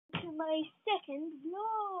my second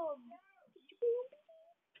vlog.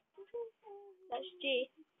 That's J.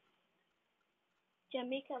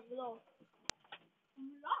 Jamaica vlog.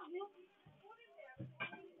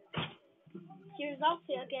 Here's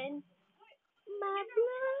Alfie again. My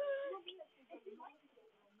vlog.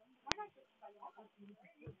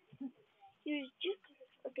 Here's Juke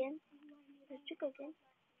again. Here's Juke again.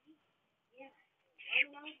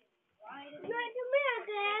 Look at me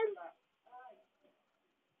again.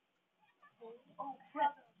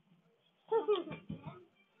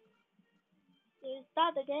 There's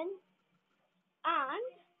Dad again. And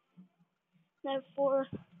now for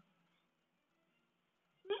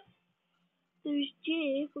there's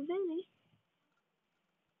Jay for Billy.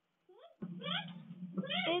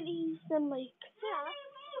 Billy's in my cat.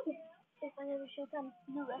 If I ever show them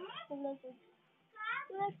Lewis, the lizard.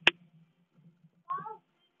 Lewis.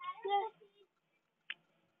 Lewis.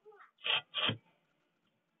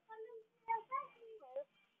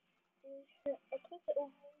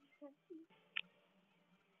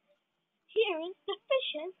 Here is the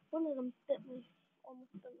fishes. One of them bit me,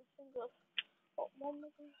 almost bit my finger off. But one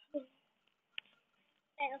of them bit.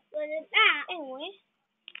 Anyway,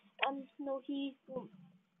 no, he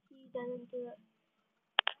didn't do it.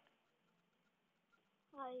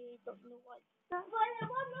 I don't know why.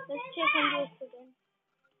 Let's check on this again.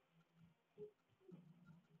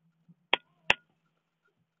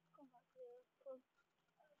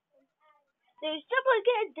 There's trouble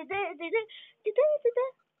again.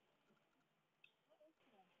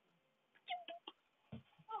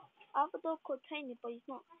 I have a dog called Tiny, but he's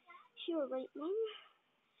not here right now.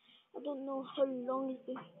 I don't know how long he's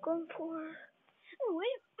been gone for.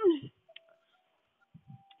 Anyway,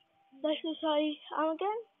 this is how I am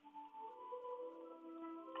again.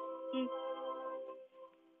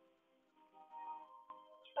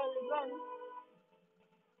 Charlie run.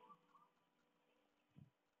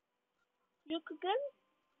 Look again.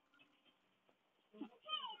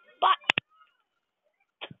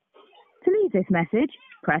 To leave this message,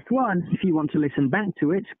 press 1. If you want to listen back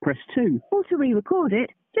to it, press 2. Or to re-record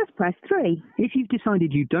it, just press 3. If you've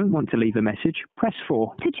decided you don't want to leave a message, press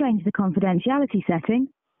 4. To change the confidentiality setting,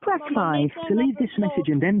 press 5. To leave this message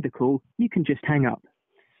and end the call, you can just hang up.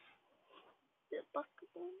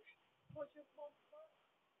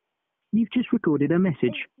 You've just recorded a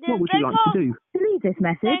message. What would you like to do? To leave this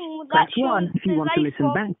message, press 1. If you want to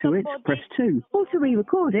listen back to it, press 2. Or to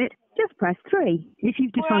re-record it, just press 3. If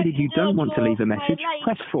you've decided you don't want to leave a message,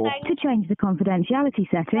 press 4. To change the confidentiality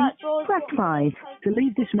setting, press 5. To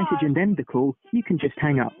leave this message and end the call, you can just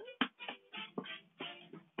hang up.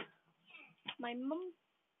 My mum,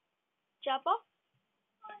 Jabba.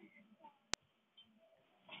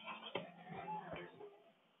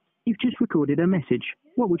 You've just recorded a message.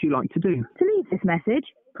 What would you like to do? To leave this message,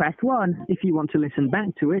 press 1. If you want to listen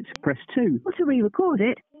back to it, press 2. Or to re-record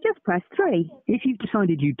it, just press 3. If you've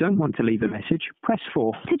decided you don't want to leave a message, press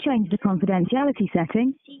 4. To change the confidentiality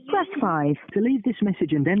setting, press 5. To leave this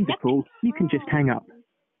message and end the call, you can just hang up.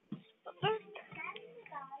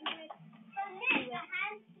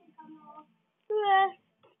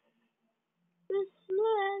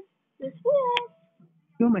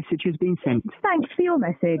 Your message has been sent. Thanks for your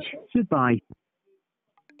message. Goodbye.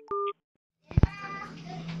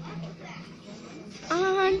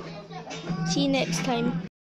 And see you next time.